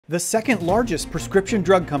The second largest prescription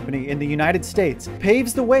drug company in the United States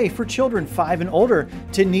paves the way for children 5 and older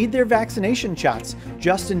to need their vaccination shots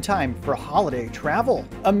just in time for holiday travel.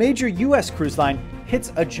 A major U.S. cruise line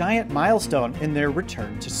hits a giant milestone in their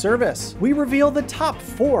return to service. We reveal the top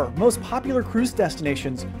 4 most popular cruise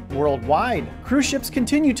destinations worldwide. Cruise ships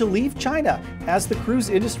continue to leave China as the cruise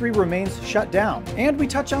industry remains shut down. And we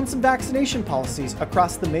touch on some vaccination policies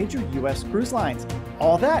across the major U.S. cruise lines.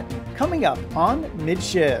 All that coming up on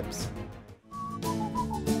Midships.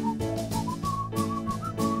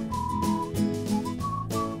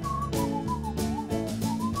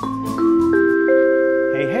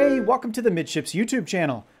 Hey, welcome to the Midships YouTube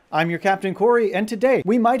channel. I'm your Captain Corey, and today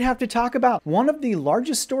we might have to talk about one of the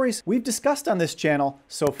largest stories we've discussed on this channel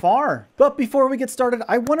so far. But before we get started,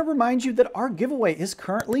 I want to remind you that our giveaway is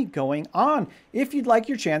currently going on. If you'd like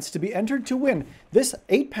your chance to be entered to win this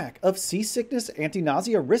 8-pack of seasickness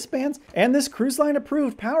anti-nausea wristbands and this cruise line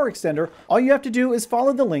approved power extender, all you have to do is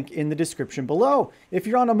follow the link in the description below. If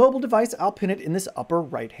you're on a mobile device, I'll pin it in this upper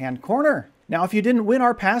right-hand corner. Now, if you didn't win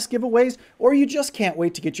our past giveaways, or you just can't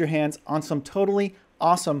wait to get your hands on some totally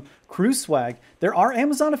awesome cruise swag, there are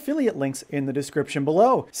Amazon affiliate links in the description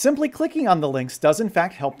below. Simply clicking on the links does in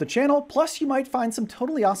fact help the channel, plus you might find some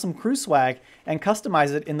totally awesome cruise swag and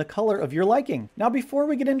customize it in the color of your liking. Now, before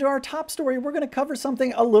we get into our top story, we're going to cover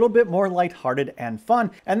something a little bit more lighthearted and fun,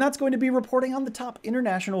 and that's going to be reporting on the top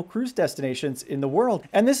international cruise destinations in the world.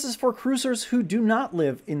 And this is for cruisers who do not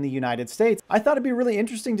live in the United States. I thought it'd be really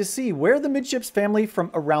interesting to see where the Midships family from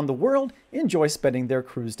around the world enjoy spending their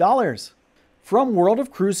cruise dollars. From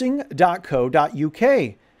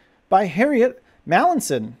worldofcruising.co.uk by Harriet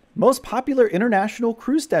Mallinson, most popular international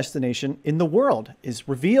cruise destination in the world is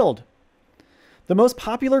revealed. The most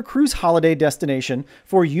popular cruise holiday destination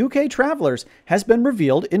for UK travelers has been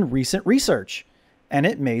revealed in recent research, and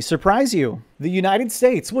it may surprise you. The United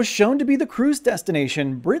States was shown to be the cruise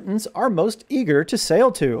destination Britons are most eager to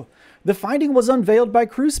sail to. The finding was unveiled by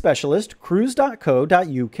cruise specialist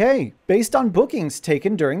cruise.co.uk based on bookings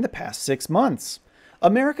taken during the past 6 months.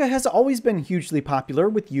 America has always been hugely popular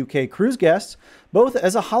with UK cruise guests, both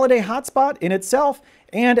as a holiday hotspot in itself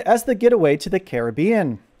and as the getaway to the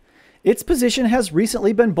Caribbean. Its position has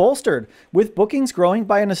recently been bolstered, with bookings growing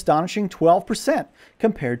by an astonishing 12%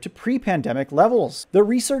 compared to pre-pandemic levels. The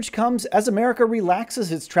research comes as America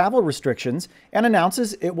relaxes its travel restrictions and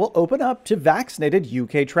announces it will open up to vaccinated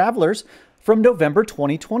UK travelers from November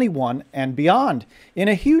 2021 and beyond, in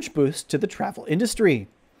a huge boost to the travel industry.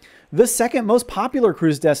 The second most popular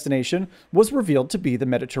cruise destination was revealed to be the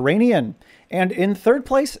Mediterranean, and in third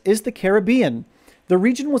place is the Caribbean. The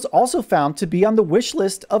region was also found to be on the wish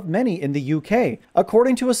list of many in the UK,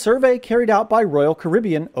 according to a survey carried out by Royal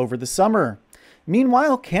Caribbean over the summer.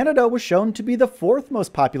 Meanwhile, Canada was shown to be the 4th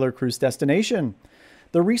most popular cruise destination.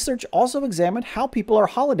 The research also examined how people are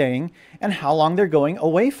holidaying and how long they're going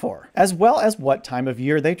away for, as well as what time of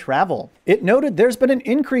year they travel. It noted there's been an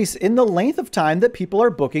increase in the length of time that people are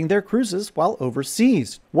booking their cruises while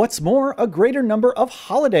overseas. What's more, a greater number of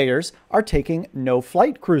holidayers are taking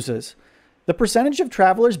no-flight cruises. The percentage of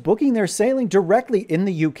travelers booking their sailing directly in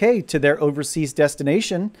the UK to their overseas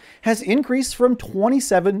destination has increased from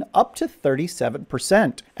 27 up to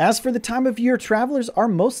 37%. As for the time of year travelers are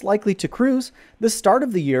most likely to cruise, the start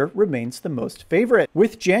of the year remains the most favorite,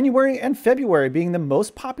 with January and February being the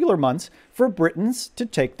most popular months for Britons to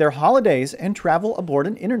take their holidays and travel aboard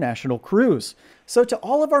an international cruise. So to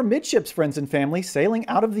all of our Midships friends and family sailing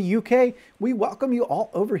out of the UK, we welcome you all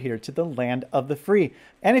over here to the land of the free.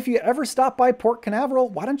 And if you ever stop by Port Canaveral,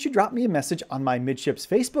 why don't you drop me a message on my Midships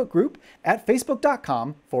Facebook group at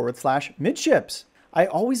facebook.com/Midships. I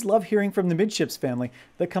always love hearing from the Midships family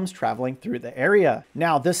that comes traveling through the area.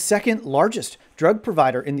 Now, the second largest drug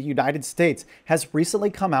provider in the United States has recently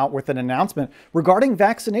come out with an announcement regarding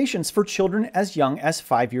vaccinations for children as young as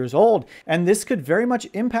 5 years old, and this could very much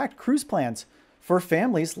impact cruise plans for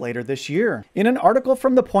families later this year. In an article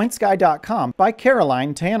from thepointsguy.com by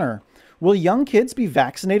Caroline Tanner, will young kids be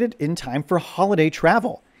vaccinated in time for holiday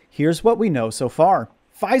travel? Here's what we know so far.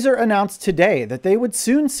 Pfizer announced today that they would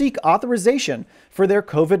soon seek authorization for their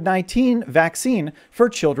COVID-19 vaccine for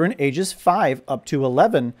children ages 5 up to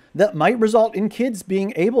 11 that might result in kids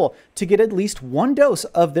being able to get at least 1 dose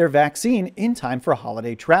of their vaccine in time for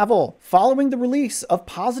holiday travel. Following the release of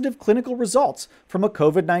positive clinical results from a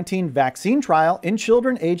COVID-19 vaccine trial in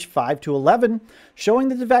children aged 5 to 11, showing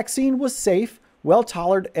that the vaccine was safe,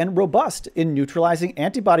 well-tolerated, and robust in neutralizing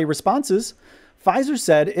antibody responses, Pfizer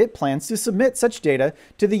said it plans to submit such data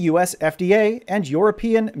to the US FDA and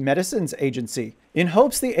European Medicines Agency, in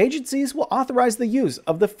hopes the agencies will authorize the use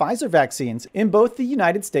of the Pfizer vaccines in both the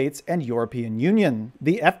United States and European Union.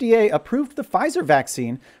 The FDA approved the Pfizer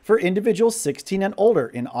vaccine for individuals 16 and older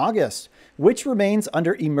in August, which remains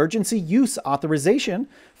under emergency use authorization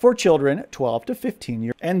for children 12 to 15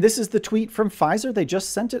 years. And this is the tweet from Pfizer. They just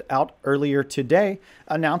sent it out earlier today,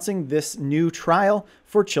 announcing this new trial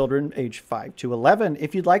for children age 5 to 11.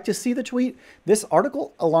 If you'd like to see the tweet, this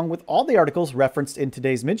article, along with all the articles referenced in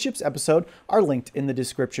today's Midships episode, are linked in the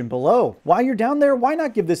description below. While you're down there, why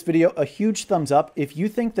not give this video a huge thumbs up if you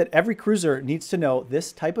think that every cruiser needs to know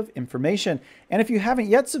this type of information. And if you haven't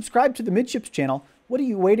yet subscribed to the Midships channel, what are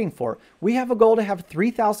you waiting for? We have a goal to have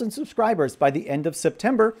 3,000 subscribers by the end of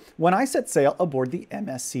September when I set sail aboard the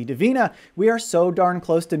MSC Divina. We are so darn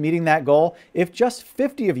close to meeting that goal. If just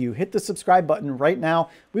 50 of you hit the subscribe button right now,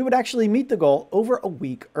 we would actually meet the goal over a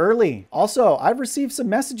week early. Also, I've received some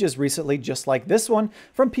messages recently, just like this one,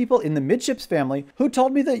 from people in the Midships family who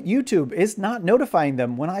told me that YouTube is not notifying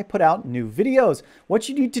them when I put out new videos. What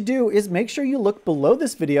you need to do is make sure you look below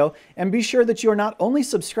this video and be sure that you are not only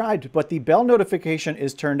subscribed, but the bell notification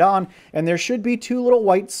is turned on, and there should be 2 little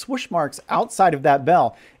white swoosh marks outside of that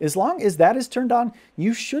bell. As long as that is turned on,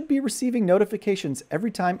 you should be receiving notifications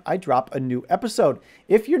every time I drop a new episode.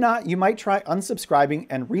 If you're not, you might try unsubscribing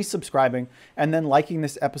and resubscribing and then liking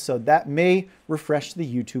this episode. That may refresh the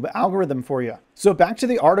YouTube algorithm for you. So back to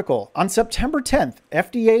the article. On September 10th,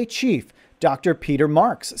 FDA Chief Dr. Peter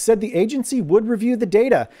Marks said the agency would review the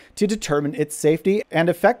data to determine its safety and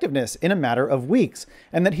effectiveness in a matter of weeks,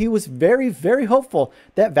 and that he was very, very hopeful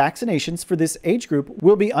that vaccinations for this age group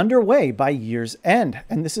will be underway by year's end,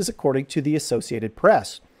 and this is according to the Associated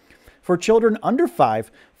Press. For children under 5,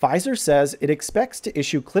 Pfizer says it expects to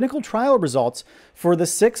issue clinical trial results for the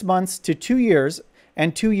 6 months to 2 years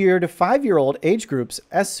and 2-year to 5-year-old age groups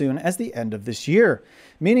as soon as the end of this year,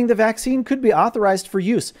 meaning the vaccine could be authorized for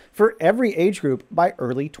use for every age group by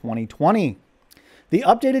early 2020. The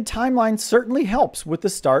updated timeline certainly helps with the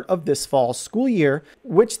start of this fall school year,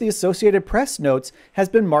 which the Associated Press notes has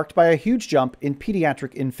been marked by a huge jump in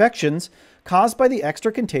pediatric infections caused by the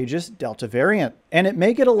extra contagious Delta variant. And it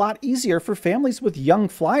may get a lot easier for families with young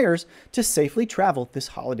flyers to safely travel this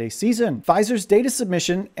holiday season. Pfizer's data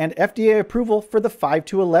submission and FDA approval for the 5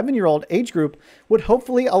 to 11-year-old age group would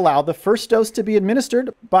hopefully allow the first dose to be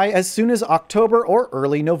administered by as soon as October or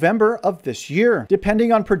early November of this year.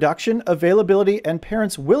 Depending on production, availability, and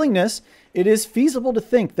parents' willingness, it is feasible to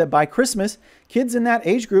think that by Christmas, kids in that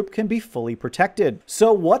age group can be fully protected.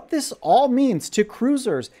 So what this all means to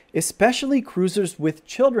cruisers, especially cruisers with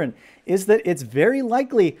children, is that it's very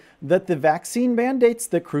likely that the vaccine mandates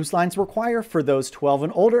that cruise lines require for those 12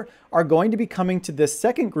 and older are going to be coming to this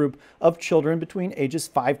second group of children between ages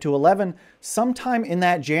 5 to 11 sometime in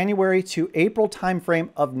that January to April timeframe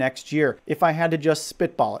of next year, if I had to just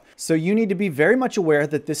spitball it. So you need to be very much aware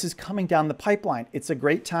that this is coming down the pipeline. It's a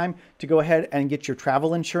great time to go ahead and get your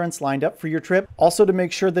travel insurance lined up for your trip. Also to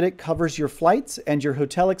make sure that it covers your flights and your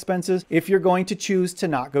hotel expenses if you're going to choose to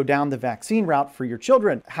not go down the vaccine route for your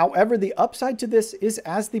children. However, the upside to this is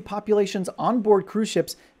as the populations on board cruise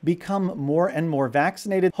ships become more and more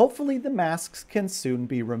vaccinated, hopefully the masks can soon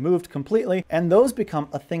be removed completely and those become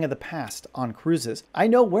a thing of the past on cruises. I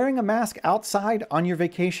know wearing a mask outside on your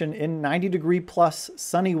vacation in 90-degree plus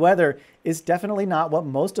sunny weather is definitely not what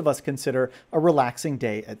most of us consider a relaxing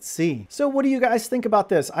day at sea. So what do you guys think about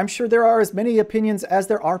this? I'm sure there are as many opinions as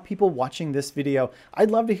there are people watching this video.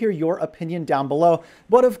 I'd love to hear your opinion down below.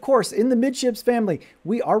 But of course, in the Midships family,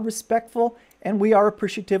 we are respectful and we are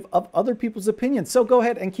appreciative of other people's opinions. So go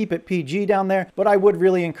ahead and keep it PG down there. But I would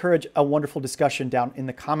really encourage a wonderful discussion down in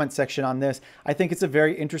the comment section on this. I think it's a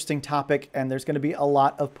very interesting topic and there's going to be a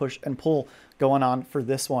lot of push and pull going on for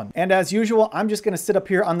this one. And as usual, I'm just going to sit up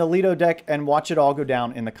here on the Lido deck and watch it all go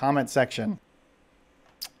down in the comment section.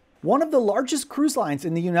 One of the largest cruise lines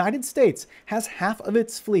in the United States has half of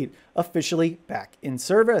its fleet officially back in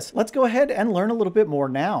service. Let's go ahead and learn a little bit more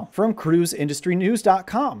now. From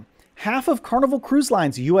cruiseindustrynews.com. Half of Carnival Cruise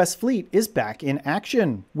Line's U.S. fleet is back in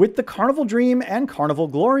action. With the Carnival Dream and Carnival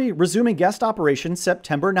Glory resuming guest operations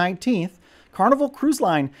September 19th, Carnival Cruise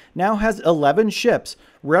Line now has 11 ships,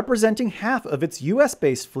 representing half of its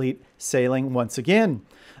U.S.-based fleet sailing once again,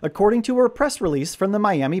 according to a press release from the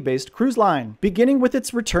Miami-based cruise line. Beginning with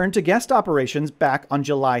its return to guest operations back on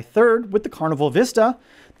July 3rd with the Carnival Vista,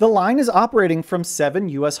 the line is operating from 7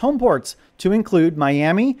 U.S. homeports to include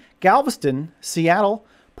Miami, Galveston, Seattle,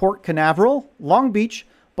 Port Canaveral, Long Beach,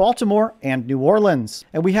 Baltimore, and New Orleans.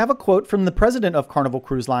 And we have a quote from the president of Carnival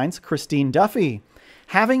Cruise Lines, Christine Duffy.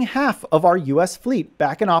 Having half of our U.S. fleet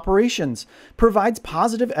back in operations provides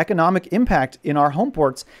positive economic impact in our home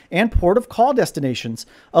ports and port of call destinations,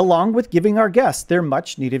 along with giving our guests their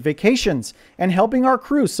much-needed vacations and helping our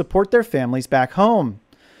crews support their families back home.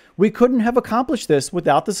 We couldn't have accomplished this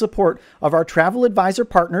without the support of our travel advisor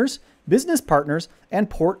partners, business partners, and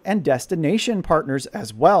port and destination partners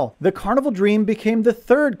as well. The Carnival Dream became the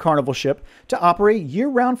third Carnival ship to operate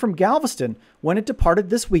year-round from Galveston when it departed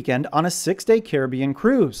this weekend on a 6-day Caribbean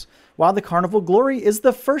cruise, while the Carnival Glory is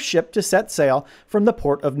the first ship to set sail from the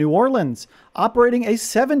port of New Orleans, operating a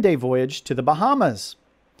 7-day voyage to the Bahamas.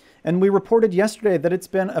 And we reported yesterday that it's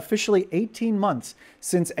been officially 18 months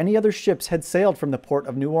since any other ships had sailed from the port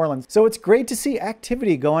of New Orleans. So it's great to see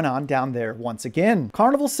activity going on down there once again.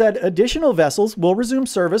 Carnival said additional vessels will resume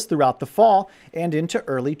service throughout the fall and into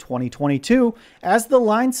early 2022 as the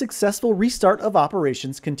line's successful restart of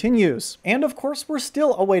operations continues. And of course, we're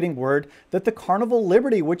still awaiting word that the Carnival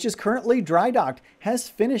Liberty, which is currently dry docked, has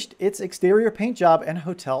finished its exterior paint job and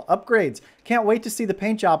hotel upgrades. Can't wait to see the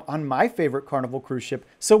paint job on my favorite Carnival cruise ship.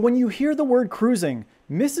 So when you hear the word cruising,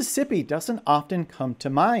 Mississippi doesn't often come to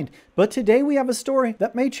mind. But today we have a story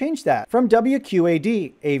that may change that. From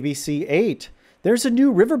WQAD ABC 8, there's a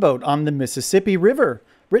new riverboat on the Mississippi River,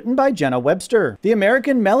 written by Jenna Webster. The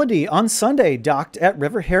American Melody on Sunday docked at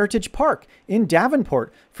River Heritage Park in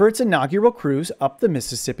Davenport for its inaugural cruise up the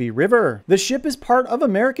Mississippi River. The ship is part of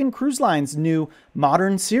American Cruise Line's new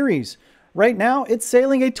Modern series. Right now, it's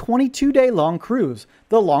sailing a 22-day long cruise,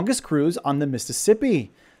 the longest cruise on the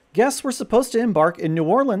Mississippi. Guests were supposed to embark in New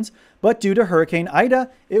Orleans, but due to Hurricane Ida,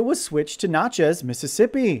 it was switched to Natchez,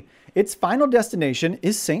 Mississippi. Its final destination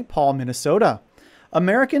is St. Paul, Minnesota.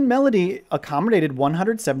 American Melody accommodated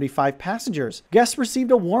 175 passengers. Guests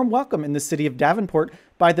received a warm welcome in the city of Davenport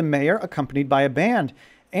by the mayor, accompanied by a band,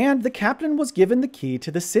 and the captain was given the key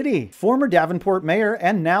to the city. Former Davenport mayor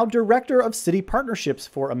and now director of city partnerships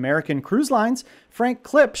for American Cruise Lines, Frank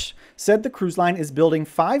Klipsch, said the cruise line is building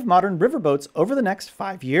 5 modern riverboats over the next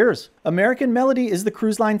 5 years. American Melody is the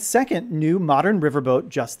cruise line's second new modern riverboat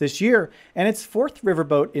just this year, and its 4th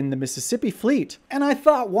riverboat in the Mississippi fleet. And I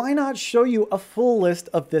thought, why not show you a full list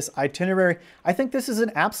of this itinerary? I think this is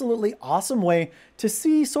an absolutely awesome way to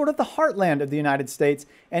see sort of the heartland of the United States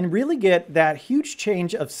and really get that huge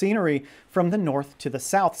change of scenery from the north to the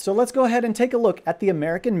south. So let's go ahead and take a look at the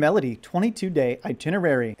American Melody 22-day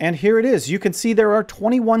itinerary. And here it is. You can see there are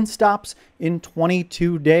 21 stops in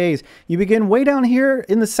 22 days. You begin way down here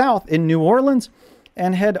in the south in New Orleans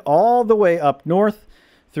and head all the way up north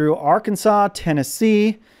through Arkansas,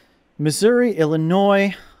 Tennessee, Missouri,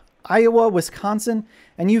 Illinois, Iowa, Wisconsin,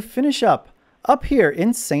 and you finish up here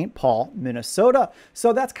in St. Paul, Minnesota.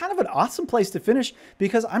 So that's kind of an awesome place to finish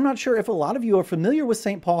because I'm not sure if a lot of you are familiar with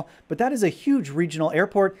St. Paul, but that is a huge regional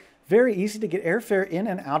airport. Very easy to get airfare in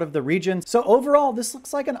and out of the region. So overall, this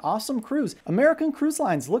looks like an awesome cruise. American Cruise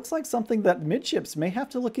Lines looks like something that Midships may have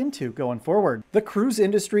to look into going forward. The cruise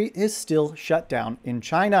industry is still shut down in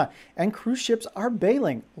China, and cruise ships are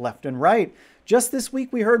bailing left and right. Just this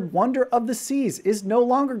week, we heard Wonder of the Seas is no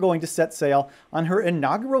longer going to set sail on her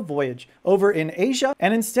inaugural voyage over in Asia,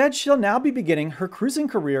 and instead she'll now be beginning her cruising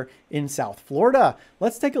career in South Florida.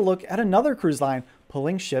 Let's take a look at another cruise line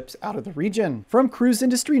pulling ships out of the region. From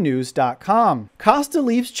cruiseindustrynews.com, Costa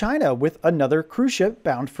leaves China with another cruise ship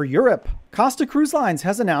bound for Europe. Costa Cruise Lines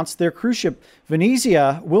has announced their cruise ship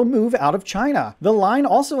Venezia will move out of China. The line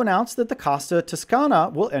also announced that the Costa Toscana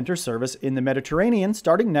will enter service in the Mediterranean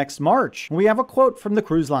starting next March. We have a quote from the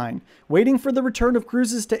cruise line. Waiting for the return of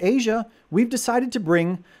cruises to Asia, we've decided to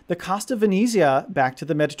bring the Costa Venezia back to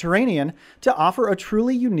the Mediterranean to offer a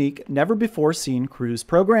truly unique, never-before-seen cruise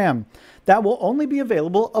program that will only be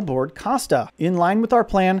available aboard Costa. In line with our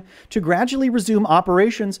plan to gradually resume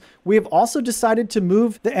operations, we have also decided to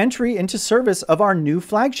move the entry into service of our new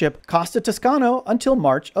flagship, Costa Toscano, until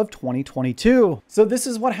March of 2022. So this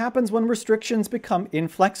is what happens when restrictions become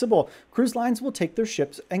inflexible. Cruise lines will take their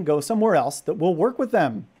ships and go somewhere else that will work with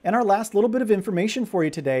them. And our last little bit of information for you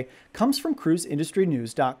today comes from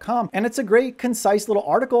cruiseindustrynews.com. And it's a great, concise little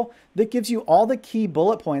article that gives you all the key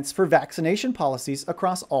bullet points for vaccination policies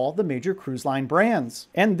across all the major cruise line brands.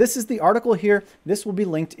 And this is the article here. This will be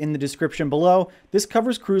linked in the description below. This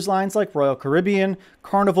covers cruise lines like Royal Caribbean,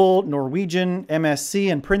 Carnival, Norwegian,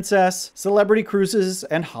 MSC and Princess, Celebrity Cruises,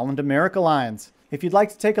 and Holland America Lines. If you'd like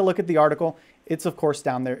to take a look at the article, it's of course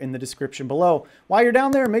down there in the description below. While you're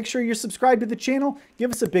down there, make sure you're subscribed to the channel.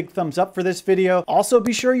 Give us a big thumbs up for this video. Also,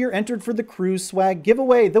 be sure you're entered for the cruise swag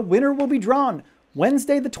giveaway. The winner will be drawn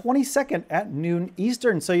Wednesday the 22nd at noon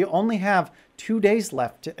Eastern, so you only have 2 days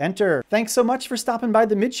left to enter. Thanks so much for stopping by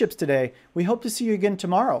the Midships today. We hope to see you again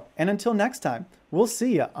tomorrow. And until next time, we'll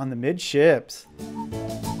see you on the Midships.